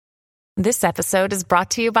This episode is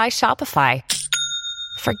brought to you by Shopify.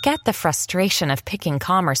 Forget the frustration of picking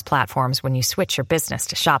commerce platforms when you switch your business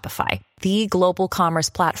to Shopify, the global commerce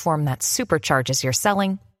platform that supercharges your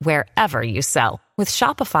selling wherever you sell. With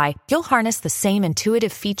Shopify, you'll harness the same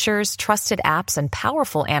intuitive features, trusted apps, and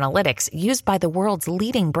powerful analytics used by the world's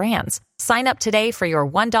leading brands. Sign up today for your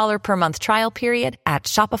 $1 per month trial period at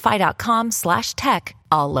shopify.com/tech,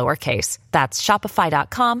 all lowercase. That's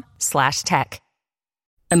shopify.com/tech.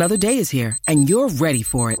 Another day is here, and you're ready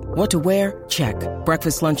for it. What to wear? Check.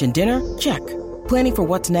 Breakfast, lunch, and dinner? Check. Planning for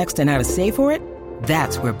what's next and how to save for it?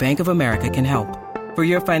 That's where Bank of America can help. For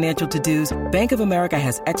your financial to-dos, Bank of America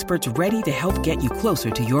has experts ready to help get you closer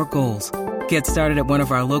to your goals. Get started at one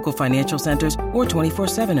of our local financial centers or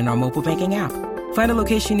 24/7 in our mobile banking app. Find a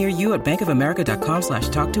location near you at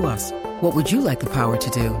bankofamerica.com/talktous. What would you like the power to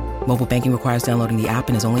do? Mobile banking requires downloading the app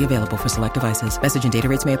and is only available for select devices. Message and data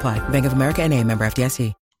rates may apply. Bank of America NA, member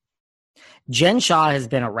FDIC. Jen Shah has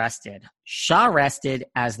been arrested. Shahrested,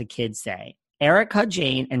 as the kids say. Erika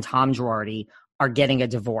Jayne and Tom Girardi are getting a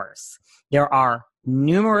divorce. There are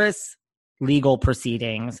numerous legal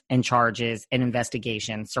proceedings and charges and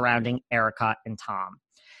investigations surrounding Erika and Tom.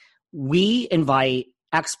 We invite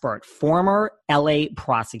expert, former LA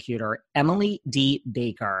prosecutor Emily D.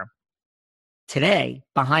 Baker today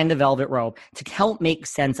behind the velvet rope to help make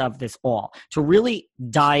sense of this all, to really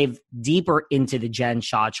dive deeper into the Jen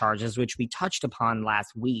Shah charges, which we touched upon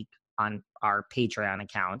last week on our Patreon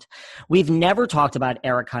account. We've never talked about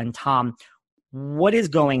Erika and Tom. What is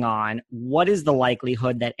going on? What is the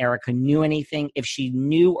likelihood that Erika knew anything? If she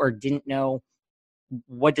knew or didn't know,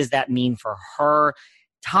 what does that mean for her?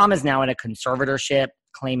 Tom is now in a conservatorship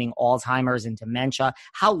claiming Alzheimer's and dementia.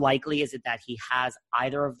 How likely is it that he has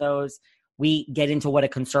either of those? We get into what a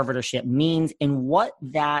conservatorship means and what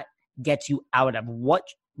that gets you out of. What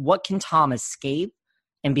can Tom escape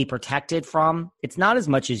and be protected from? It's not as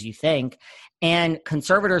much as you think. And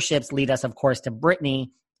conservatorships lead us, of course, to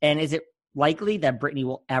Britney. And is it likely that Britney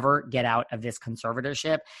will ever get out of this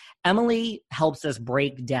conservatorship? Emily helps us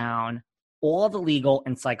break down all the legal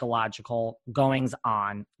and psychological goings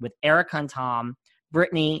on with Erika and Tom,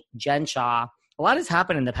 Britney, Jen Shah. A lot has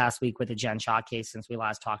happened in the past week with the Jen Shah case since we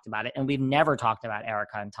last talked about it, and we've never talked about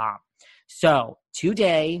Erika and Tom. So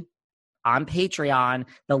today on Patreon,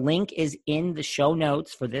 the link is in the show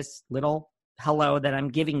notes for this little hello that I'm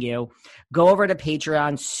giving you. Go over to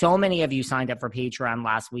Patreon. So many of you signed up for Patreon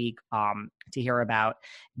last week to hear about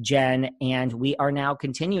Jen, and we are now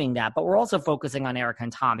continuing that. But we're also focusing on Erika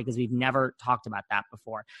and Tom because we've never talked about that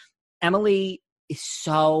before. Emily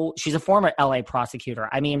she's a former LA prosecutor.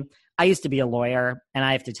 I mean, I used to be a lawyer, and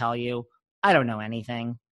I have to tell you, I don't know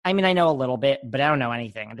anything. I mean, I know a little bit, but I don't know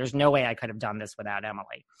anything. There's no way I could have done this without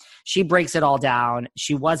Emily. She breaks it all down.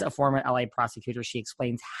 She was a former LA prosecutor. She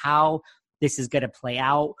explains how this is going to play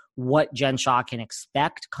out, what Jen Shah can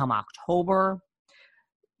expect come October.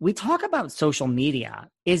 We talk about social media.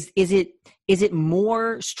 Is it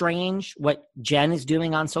more strange what Jen is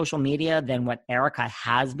doing on social media than what Erika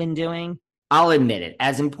has been doing? I'll admit it.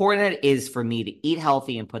 As important it is for me to eat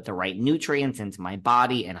healthy and put the right nutrients into my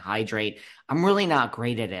body and hydrate, I'm really not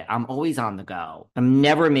great at it. I'm always on the go. I'm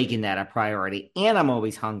never making that a priority, and I'm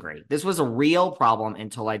always hungry. This was a real problem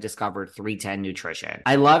until I discovered 310 Nutrition.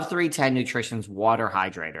 I love 310 Nutrition's water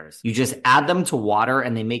hydrators. You just add them to water,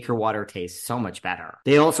 and they make your water taste so much better.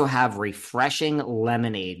 They also have refreshing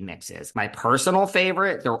lemonade mixes. My personal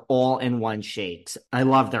favorite, they're all-in-one shakes. I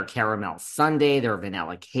love their caramel sundae, their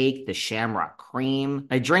vanilla cake, the shamrock cream.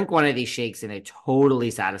 I drink one of these shakes, and it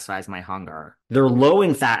totally satisfies my hunger. They're low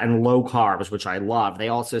in fat and low carbs, which I love. They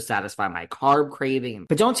also satisfy my carb craving.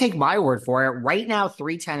 But don't take my word for it. Right now,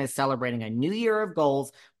 310 is celebrating a new year of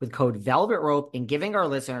goals with code VELVETROPE and giving our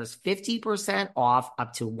listeners 50% off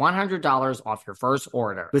up to $100 off your first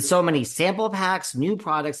order. With so many sample packs, new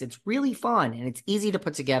products, it's really fun, and it's easy to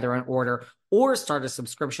put together an order or start a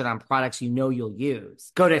subscription on products you know you'll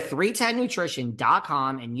use. Go to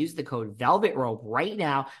 310nutrition.com and use the code VELVETROPE right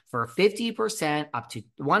now for 50% up to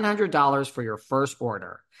 $100 for your first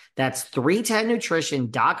order. That's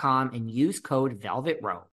 310nutrition.com and use code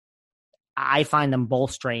VELVETROPE. I find them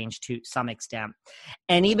both strange to some extent.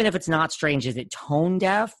 And even if it's not strange, is it tone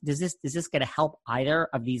deaf? Is this going to help either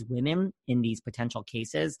of these women in these potential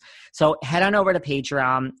cases? So head on over to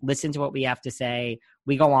Patreon, listen to what we have to say.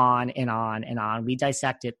 We go on and on and on. We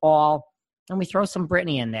dissect it all, and we throw some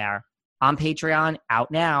Britney in there on Patreon,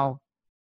 out now.